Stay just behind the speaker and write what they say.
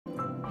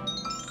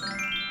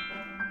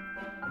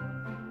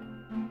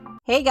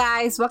Hey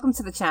guys, welcome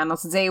to the channel.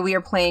 Today we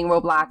are playing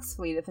Roblox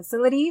Flee the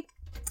Facility,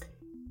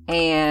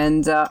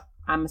 and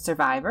I'm a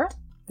survivor.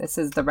 This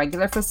is the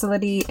regular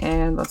facility,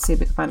 and let's see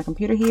if we can find a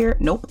computer here.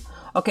 Nope.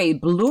 Okay,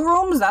 blue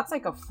rooms, that's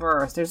like a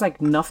first. There's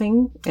like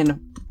nothing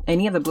in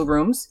any of the blue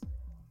rooms,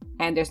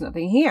 and there's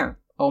nothing here.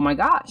 Oh my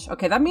gosh.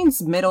 Okay, that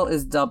means middle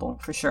is double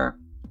for sure.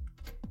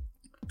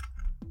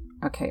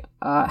 Okay,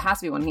 it has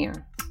to be one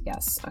here.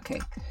 Yes, okay.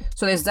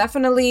 So there's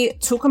definitely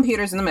two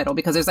computers in the middle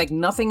because there's like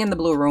nothing in the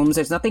blue rooms.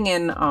 There's nothing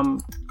in,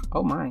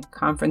 oh my,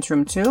 conference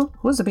room 2?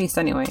 Who's the beast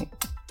anyway?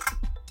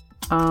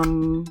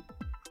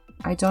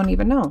 I don't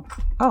even know.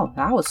 Oh,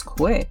 that was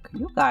quick.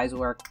 You guys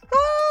work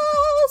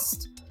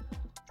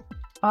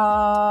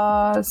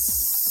fast.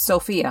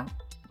 Sophia.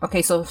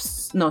 Okay, so,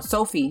 no,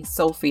 Sophie.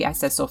 I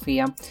said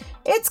Sophia.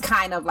 It's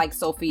kind of like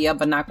Sophia,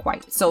 but not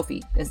quite.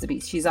 Sophie is the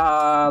beast. She's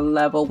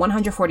level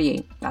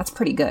 148. That's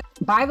pretty good.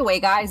 By the way,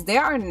 guys,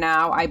 there are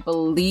now, I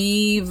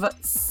believe,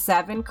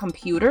 7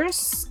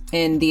 computers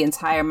in the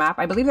entire map.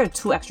 I believe there are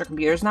 2 extra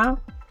computers now.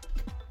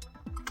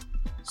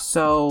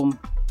 So,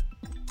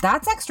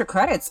 that's extra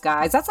credits,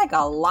 guys. That's like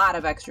a lot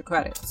of extra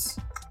credits.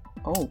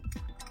 Oh.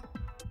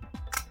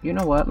 You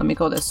know what? Let me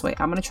go this way.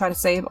 I'm going to try to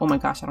save. Oh my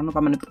gosh, I don't know if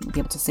I'm going to be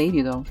able to save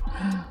you, though.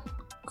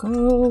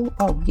 Go.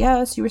 Oh,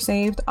 yes, you were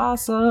saved.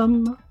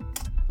 Awesome.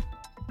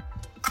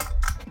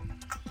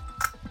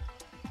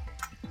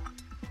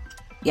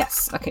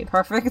 Yes. Okay,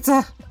 perfect.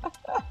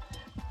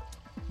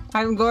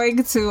 I'm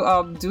going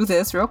to do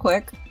this real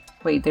quick.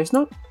 Wait, there's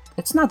no...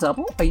 It's not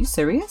double? Are you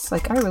serious?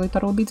 Like, I really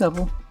thought it would be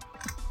double.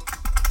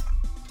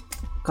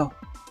 Go.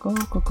 Go,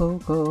 go, go,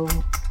 go.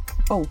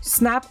 Oh,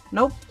 snap.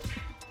 Nope.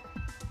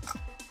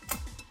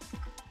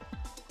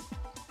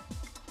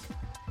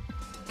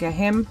 Get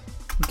him.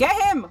 Get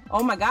him!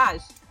 Oh my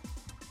gosh.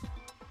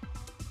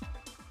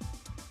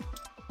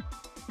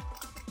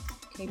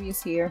 KB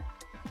is here.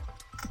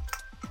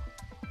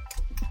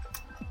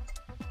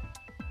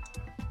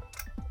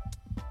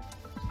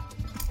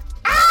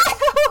 Ah!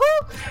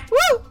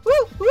 Woo!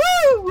 Woo!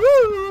 Woo!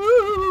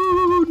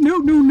 Woo! No,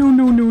 no, no,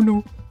 no, no,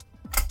 no.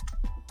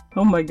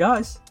 Oh my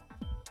gosh.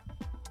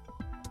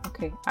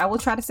 Okay, I will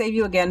try to save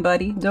you again,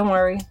 buddy. Don't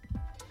worry.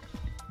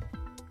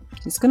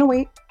 Just gonna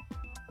wait.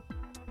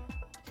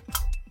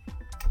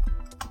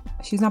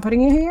 She's not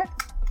putting you here?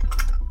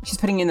 She's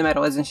putting you in the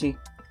middle, isn't she?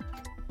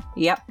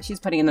 Yep, she's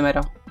putting you in the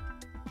middle.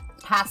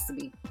 Has to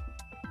be.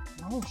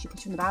 No, she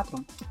put you in the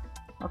bathroom.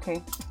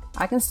 Okay.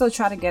 I can still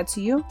try to get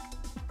to you.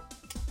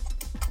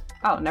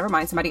 Oh, never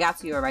mind. Somebody got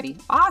to you already.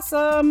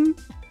 Awesome!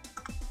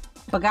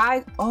 But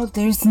guys, oh,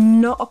 there's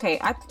no... Okay,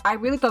 I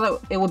really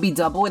thought it would be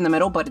double in the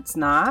middle, but it's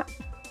not.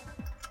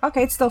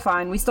 Okay, it's still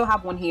fine. We still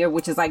have one here,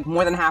 which is like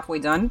more than halfway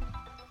done.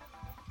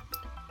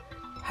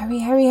 Hurry,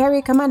 hurry,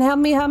 hurry. Come on, help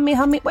me, help me,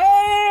 help me. Wait!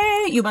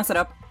 You messed it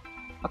up.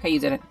 Okay, you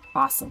did it.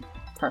 Awesome.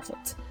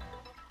 Perfect.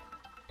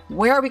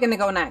 Where are we going to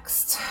go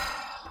next?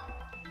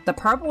 The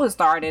purple is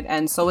started,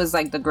 and so is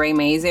like the gray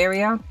maze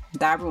area.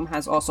 That room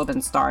has also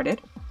been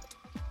started.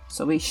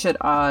 So we should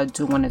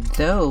do one of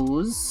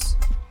those.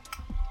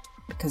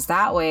 Because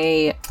that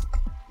way,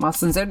 well,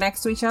 since they're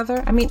next to each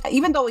other, I mean,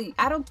 even though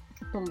I don't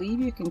believe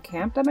you can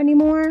camp them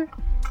anymore,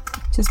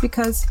 just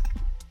because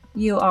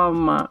you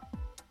have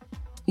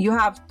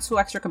 2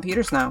 extra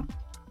computers now.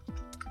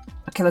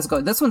 Okay, let's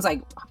go. This one's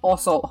like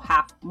also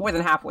more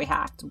than halfway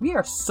hacked. We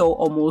are so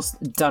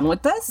almost done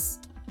with this.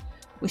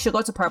 We should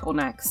go to purple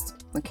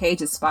next. Okay,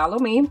 just follow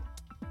me.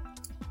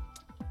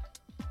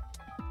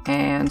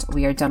 And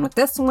we are done with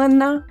this one.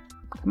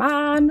 Come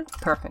on.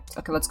 Perfect.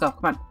 Okay, let's go.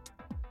 Come on.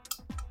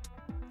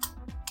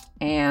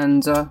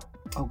 And, oh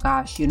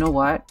gosh, you know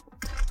what?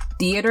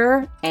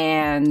 Theater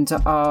and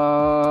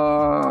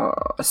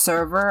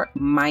server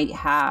might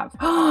have.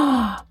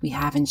 We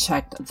haven't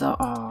checked the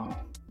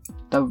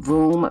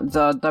room,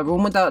 the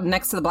room with the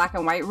next to the black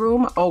and white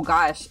room. Oh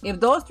gosh, if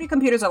those 3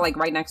 computers are like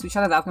right next to each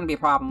other, that's gonna be a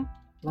problem.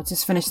 Let's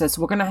just finish this.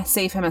 We're gonna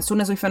save him as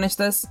soon as we finish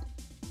this.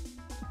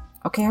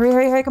 Okay, hurry,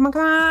 hurry, hurry! Come on,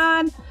 come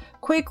on,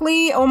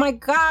 quickly! Oh my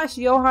gosh,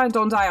 Johan,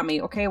 don't die on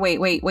me. Okay, wait,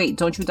 wait, wait!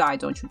 Don't you die!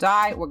 Don't you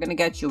die! We're gonna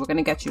get you. We're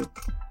gonna get you.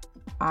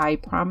 I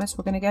promise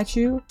we're gonna get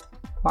you.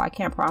 Well, I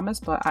can't promise,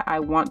 but I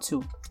want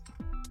to.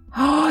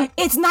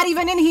 It's not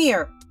even in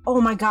here!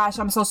 Oh my gosh,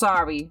 I'm so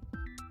sorry.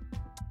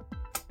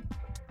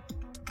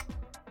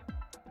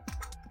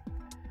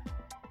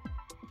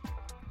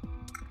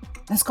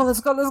 Let's go, let's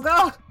go, let's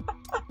go!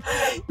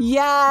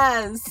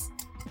 Yes!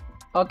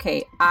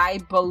 Okay, I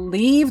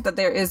believe that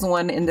there is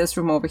one in this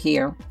room over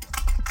here.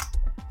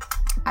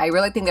 I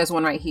really think there's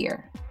one right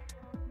here.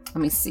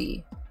 Let me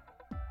see.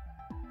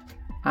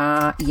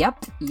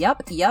 Yep,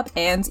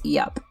 and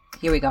yep.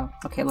 Here we go.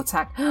 Okay, let's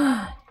hack.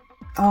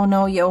 Oh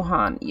no,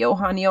 Johan.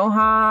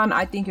 Johan.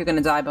 I think you're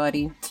gonna die,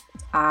 buddy.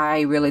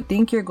 I really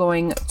think you're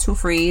going to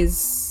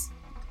freeze.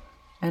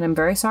 And I'm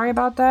very sorry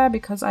about that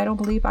because I don't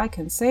believe I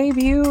can save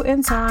you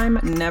in time.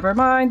 Never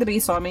mind, the bee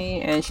saw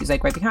me and she's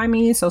like right behind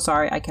me. So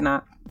sorry, I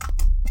cannot.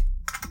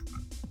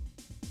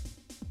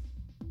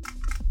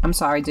 I'm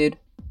sorry, dude.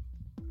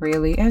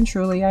 Really and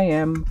truly I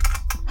am.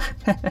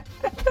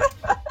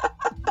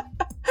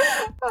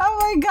 Oh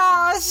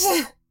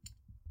gosh!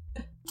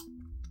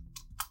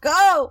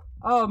 Go!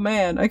 Oh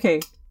man,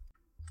 okay.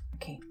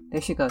 Okay,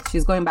 there she goes.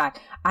 She's going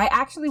back. I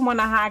actually want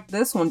to hack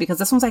this one because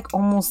this one's like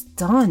almost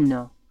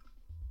done.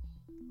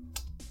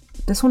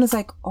 This one is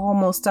like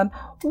almost done.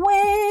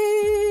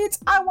 Wait!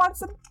 I want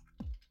some...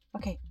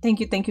 Okay, thank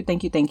you, thank you,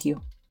 thank you, thank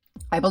you.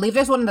 I believe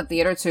there's one in the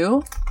theater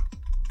too.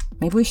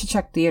 Maybe we should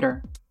check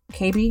theater.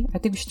 KB, I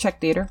think we should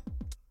check theater.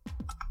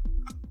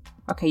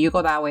 Okay, you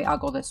go that way, I'll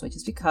go this way.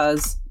 Just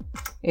because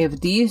if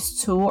these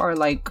two are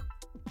like...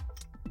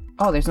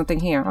 Oh, there's nothing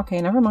here.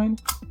 Okay, never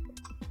mind.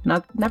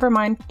 Never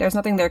mind. There's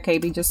nothing there,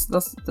 KB. Just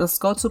let's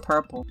go to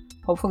purple.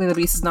 Hopefully the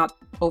beast is not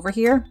over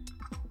here.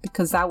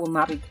 Because that will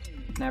not be...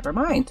 Never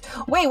mind.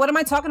 Wait, what am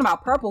I talking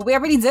about? Purple. We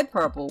already did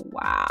purple.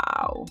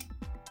 Wow.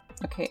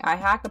 Okay, I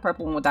hacked the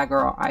purple one with that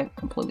girl. I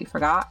completely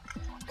forgot.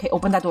 Okay,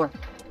 open that door.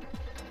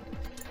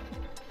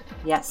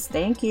 Yes,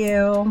 thank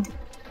you.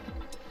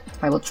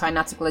 I will try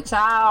not to glitch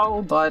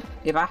out, but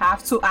if I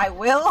have to, I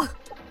will.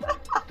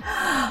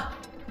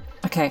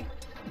 Okay.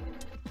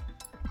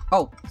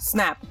 Oh,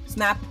 snap,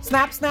 snap,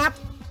 snap, snap.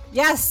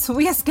 Yes,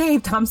 we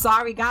escaped. I'm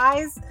sorry,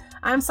 guys.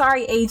 I'm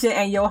sorry, Agent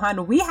and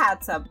Johan. We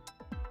had to...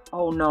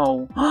 Oh,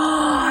 no.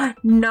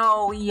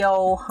 No,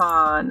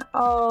 Johan.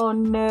 Oh,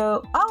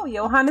 no. Oh,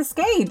 Johan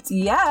escaped.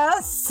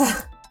 Yes.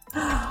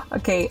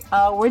 Okay,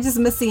 we're just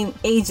missing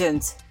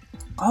Agent.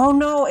 Oh,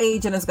 no,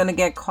 Agent is gonna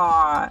get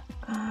caught.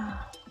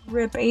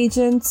 Rip,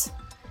 Agent.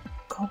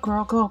 Go,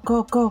 girl, go,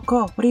 go, go,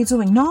 go. What are you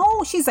doing?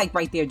 No, she's like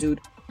right there,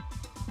 dude.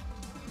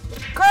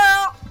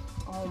 Girl!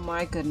 Oh,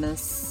 my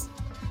goodness.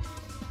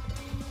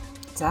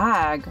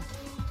 Dag.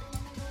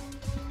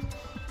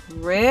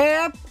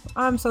 Rip.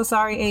 I'm so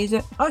sorry,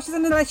 Agent. Oh, she's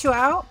gonna let you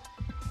out?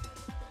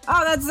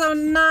 Oh, that's so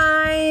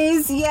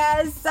nice.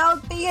 Yes,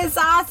 Sophie is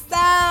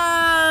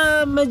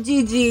awesome.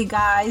 GG,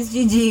 guys.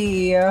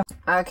 GG.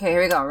 Okay,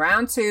 here we go.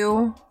 Round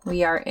 2.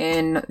 We are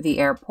in the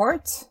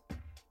airport.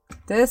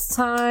 This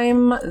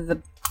time,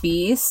 the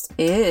beast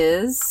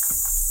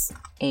is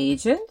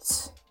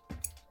Agent.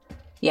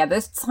 Yeah,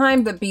 this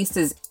time the beast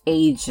is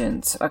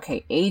Agent.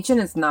 Okay,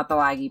 Agent is not the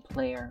laggy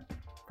player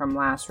from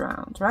last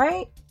round,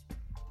 right?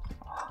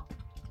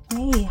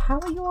 Wait, how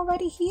are you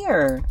already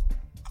here?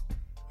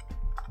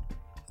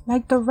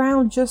 Like the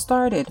round just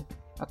started.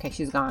 Okay,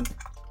 she's gone.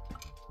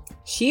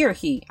 She or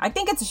he? I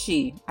think it's a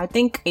she. I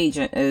think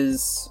Agent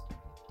is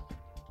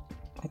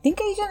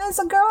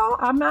a girl.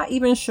 I'm not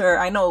even sure.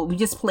 I know we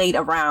just played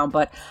around,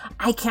 but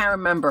I can't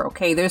remember.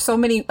 Okay, there's so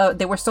many.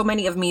 There were so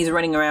many of me's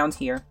running around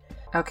here.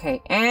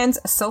 Okay, and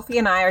Sophie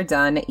and I are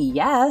done.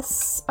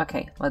 Yes.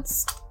 Okay,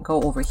 let's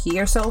go over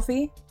here,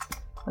 Sophie.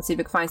 Let's see if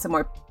we can find some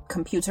more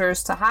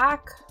computers to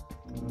hack.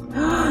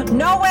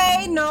 No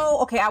way, no.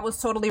 Okay, I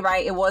was totally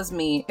right. It was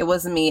me. It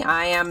was me.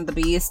 I am the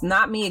beast.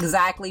 Not me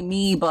exactly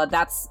me, but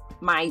that's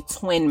my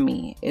twin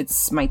me.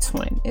 It's my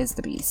twin is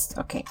the beast.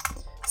 Okay,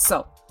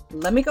 so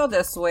let me go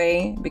this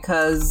way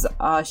because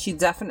she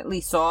definitely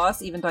saw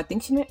us, even though I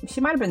think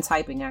she might have been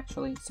typing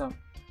actually. So,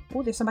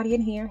 oh, there's somebody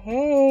in here.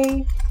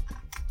 Hey,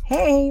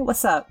 hey,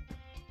 what's up?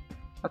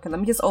 Okay, let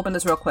me just open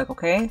this real quick,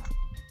 okay?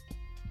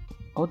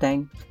 Oh,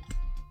 dang.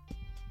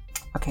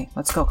 Okay,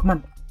 let's go. Come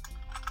on.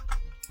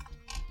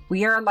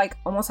 We are like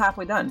almost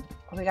halfway done.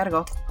 Oh, we gotta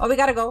go. Oh, we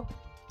gotta go.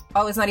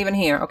 Oh, it's not even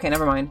here. Okay,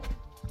 never mind.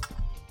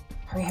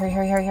 Hurry, hurry,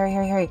 hurry, hurry, hurry,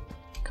 hurry, hurry.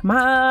 Come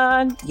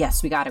on.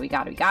 Yes, we got it. We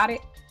got it. We got it.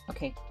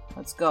 Okay,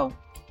 let's go.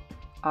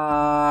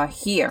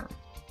 Here.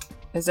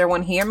 Is there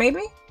one here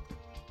maybe?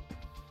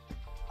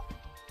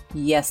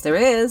 Yes, there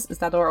is. Is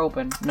that door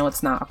open? No,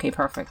 it's not. Okay,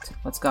 perfect.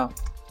 Let's go.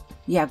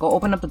 Yeah, go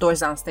open up the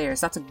doors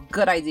downstairs. That's a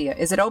good idea.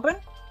 Is it open?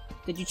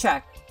 Did you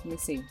check? Let me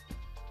see.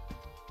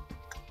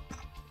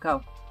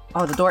 Go.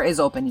 Oh, the door is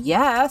open.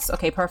 Yes.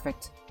 Okay,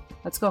 perfect.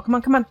 Let's go. Come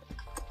on, come on.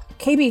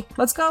 KB,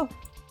 let's go.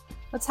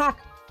 Let's hack.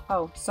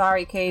 Oh,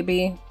 sorry,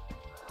 KB.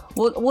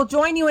 We'll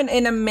join you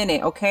in a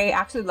minute, okay?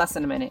 Actually, less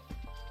than a minute.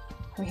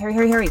 Hurry, hurry,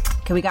 hurry, hurry.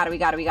 Okay, we got it, we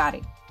got it, we got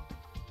it.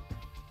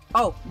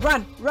 Oh,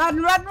 run,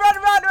 run, run, run,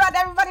 run, run.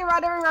 Everybody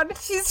run, everyone.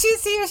 She's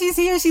here, she's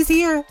here, she's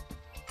here.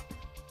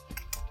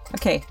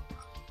 Okay.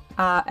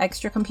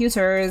 Extra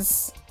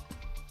computers.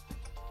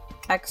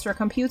 Extra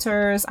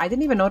computers. I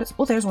didn't even notice.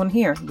 Oh, there's one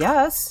here.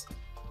 Yes.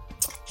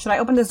 Should I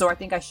open this door? I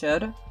think I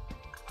should.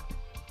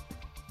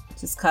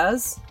 Just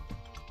cuz.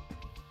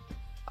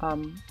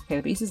 Okay,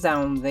 the beast is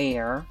down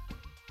there.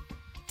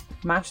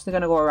 I'm actually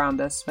gonna go around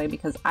this way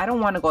because I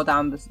don't want to go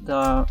down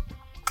the...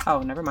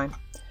 Oh, never mind.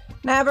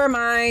 Never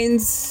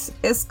mind.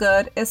 It's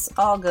good. It's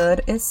all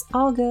good. It's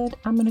all good.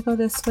 I'm gonna go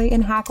this way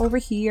and hack over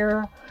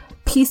here.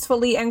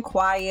 Peacefully and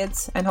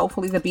quiet. And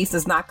hopefully the beast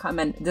does not come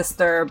and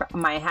disturb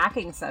my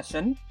hacking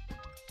session.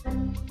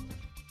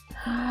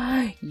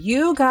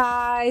 You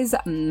guys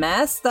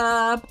messed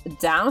up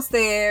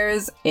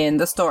downstairs in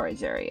the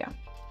storage area.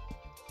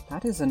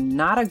 That is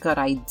not a good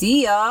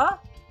idea. I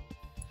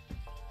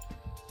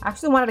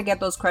actually wanted to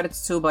get those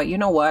credits too, but you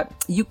know what?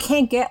 You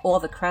can't get all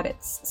the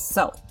credits.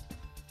 So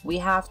we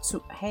have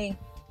to... Hey.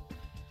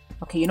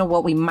 Okay, you know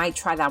what? We might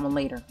try that one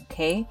later,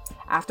 okay?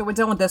 After we're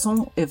done with this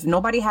one, if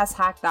nobody has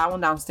hacked that one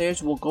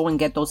downstairs, we'll go and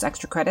get those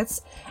extra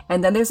credits.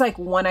 And then there's like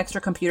one extra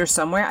computer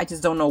somewhere. I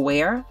just don't know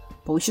where.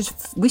 But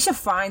we should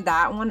find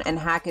that one and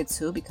hack it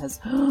too, because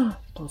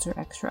those are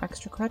extra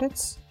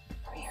credits.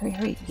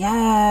 Hurry.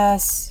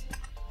 Yes!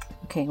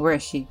 Okay, where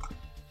is she?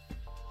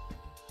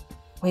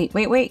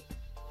 Wait.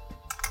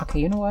 Okay,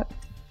 you know what?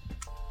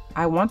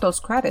 I want those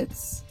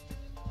credits.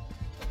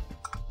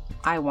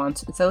 I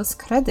want those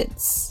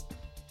credits.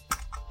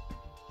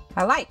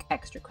 I like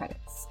extra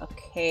credits.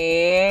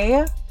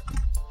 Okay.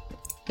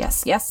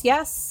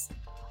 Yes.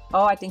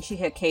 Oh, I think she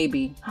hit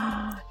KB.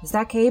 Is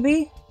that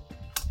KB?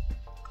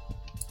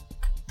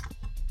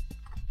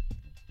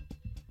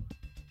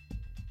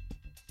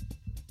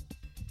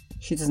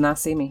 She does not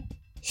see me.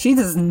 She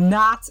does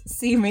not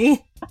see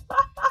me.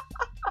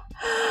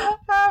 Oh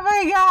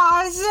my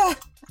gosh.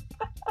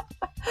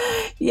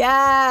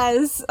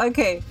 Yes.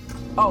 Okay.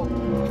 Oh,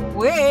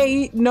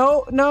 wait.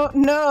 No.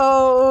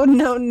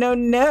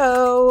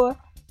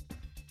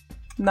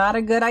 Not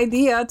a good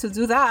idea to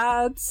do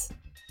that.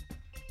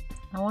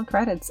 I want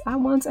credits. I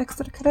want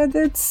extra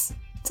credits.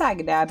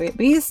 Tag dab it,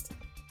 Beast.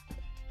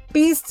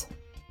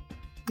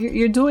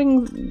 You're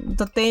doing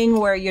the thing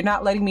where you're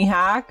not letting me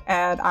hack,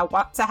 and I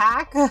want to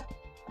hack.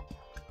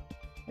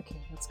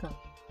 Okay, let's go.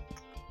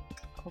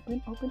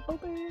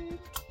 Open.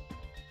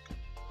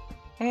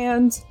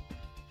 And...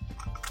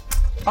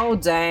 oh,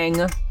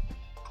 dang.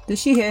 Did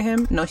she hit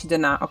him? No, she did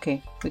not.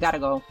 Okay, we gotta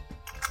go.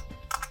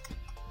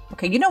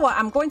 Okay, you know what?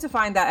 I'm going to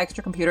find that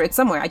extra computer. It's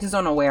somewhere. I just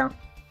don't know where.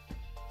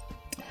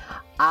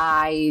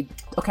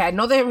 Okay, I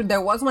know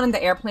there was one in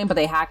the airplane, but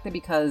they hacked it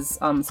because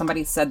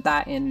somebody said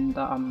that in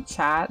the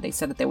chat. They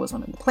said that there was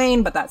one in the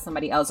plane, but that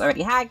somebody else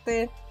already hacked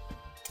it.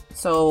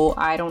 So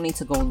I don't need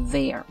to go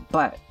there,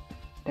 but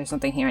there's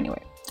something here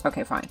anyway.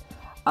 Okay, fine.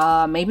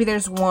 Maybe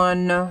there's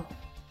one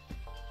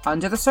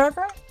under the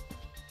server?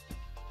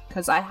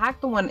 Because I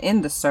hacked the one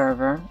in the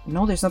server.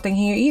 No, there's nothing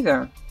here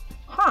either.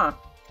 Huh.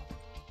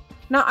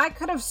 Now, I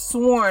could have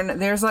sworn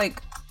there's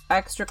like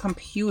extra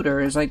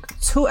computers, like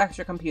 2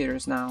 extra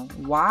computers now.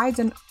 Why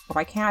can't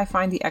I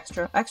find the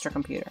extra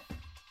computer?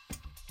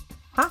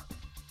 Huh?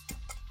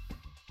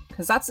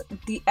 Because that's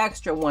the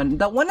extra one.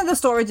 The one in the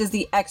storage is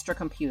the extra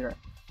computer.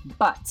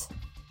 But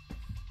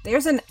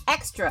there's an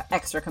extra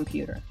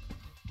computer.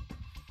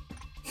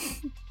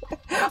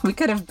 We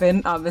could have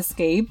been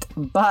escaped,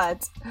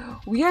 but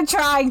we are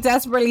trying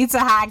desperately to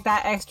hack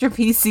that extra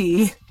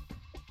PC.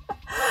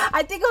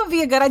 I think it would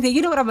be a good idea.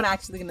 You know what I'm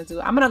actually going to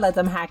do? I'm going to let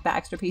them hack that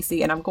extra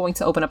PC, and I'm going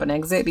to open up an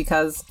exit,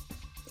 because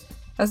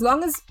as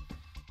long as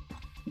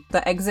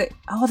the exit...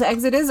 oh, the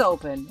exit is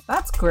open.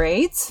 That's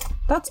great.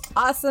 That's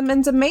awesome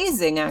and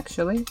amazing,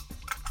 actually.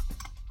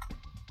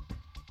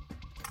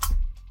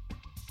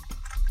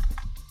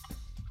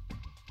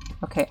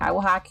 Okay, I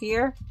will hack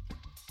here.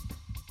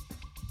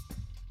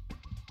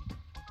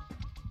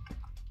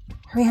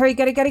 Hurry,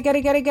 get it.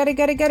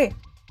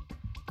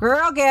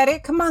 Girl, get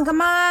it. Come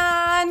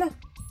on.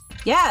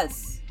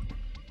 Yes.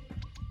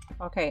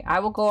 Okay, I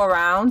will go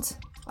around.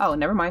 Oh,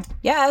 never mind.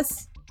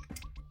 Yes.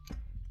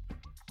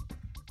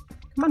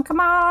 Come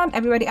on.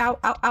 Everybody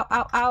out.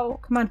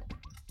 Come on.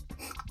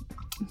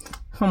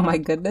 Oh my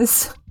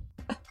goodness.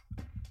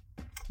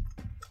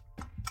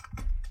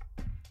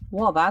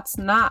 Well, that's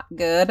not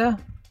good.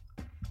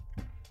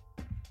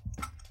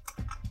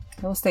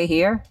 He'll stay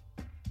here.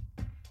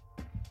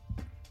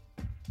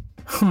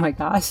 Oh my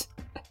gosh.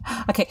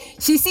 Okay,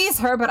 she sees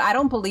her, but I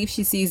don't believe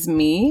she sees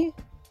me.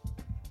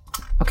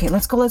 Okay,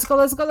 let's go.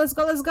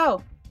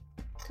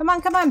 Come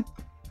on.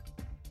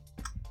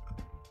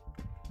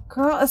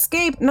 Girl,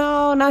 escape.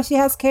 No, now she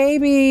has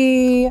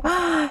KB.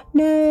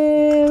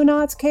 No,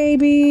 not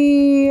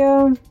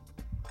KB.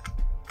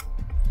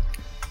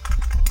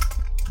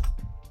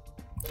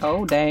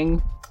 Oh,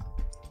 dang.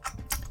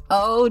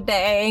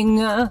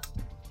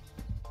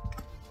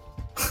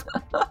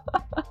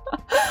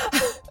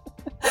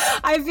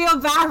 I feel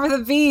bad for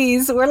the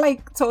bees. We're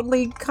like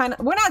totally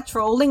we're not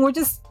trolling, we're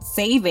just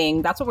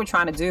saving. That's what we're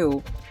trying to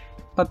do.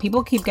 But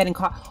people keep getting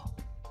caught.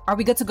 Are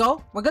we good to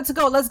go? We're good to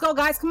go. Let's go,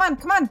 guys. Come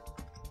on.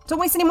 Don't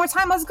waste any more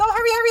time. Let's go.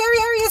 Hurry.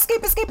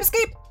 Escape.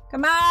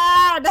 Come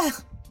on.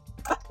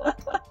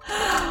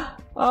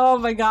 Oh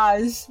my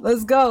gosh.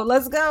 Let's go.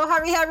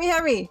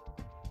 Hurry.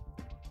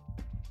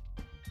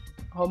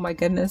 Oh my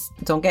goodness.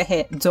 Don't get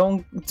hit.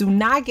 Do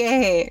not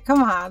get hit.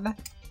 Come on.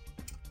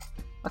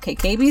 Okay,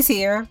 KB's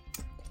here.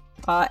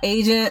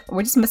 Agent,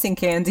 we're just missing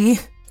Candy.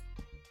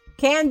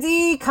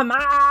 Candy, come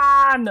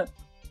on!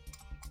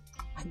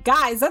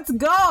 Guys, let's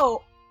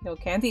go! Yo,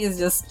 Candy is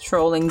just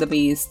trolling the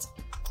beast.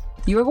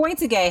 You were going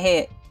to get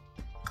hit.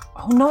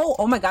 Oh no!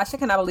 Oh my gosh, I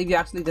cannot believe you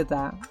actually did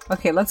that.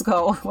 Okay, let's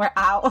go. We're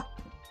out.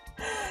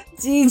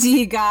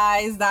 GG,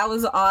 guys. That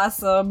was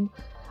awesome.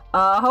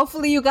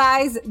 Hopefully you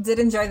guys did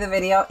enjoy the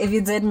video. If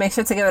you did, make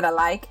sure to give it a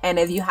like. And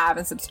if you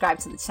haven't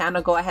subscribed to the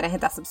channel, go ahead and hit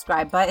that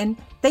subscribe button.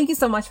 Thank you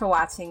so much for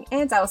watching,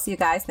 and I will see you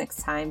guys next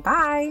time.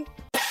 Bye!